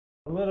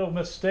A little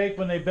mistake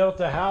when they built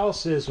the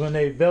house is when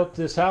they built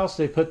this house,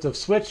 they put the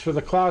switch for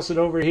the closet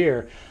over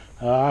here.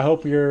 I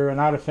hope you're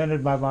not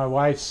offended by my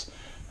wife's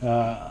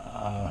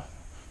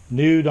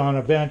nude on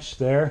a bench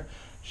there.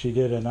 She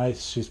did a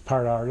nice, she's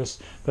part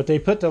artist. But they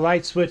put the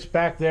light switch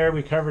back there.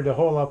 We covered the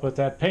hole up with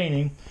that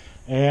painting.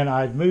 And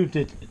I've moved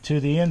it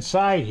to the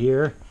inside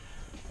here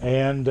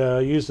and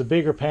used a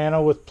bigger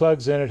panel with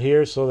plugs in it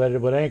here so that it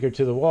would anchor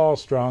to the wall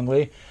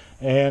strongly.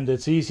 And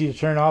it's easy to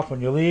turn off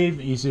when you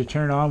leave, easy to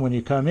turn on when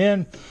you come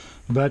in.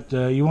 But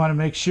you want to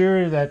make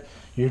sure that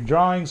your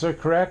drawings are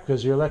correct,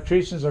 because your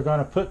electricians are going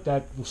to put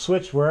that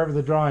switch wherever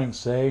the drawings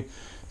say.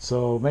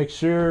 So make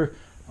sure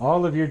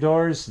all of your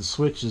doors, the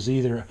switch is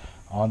either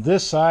on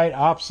this side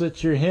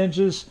opposite your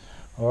hinges,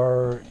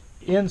 or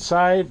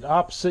inside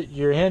opposite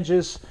your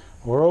hinges,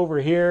 or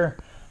over here,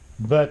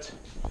 but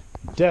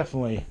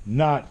definitely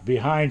not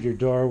behind your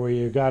door where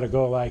you got to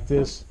go like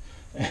this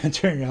and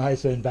turn your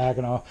lights in back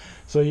and all.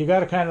 So you got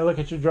to kind of look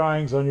at your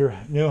drawings on your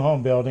new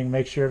home building,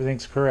 make sure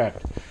everything's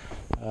correct.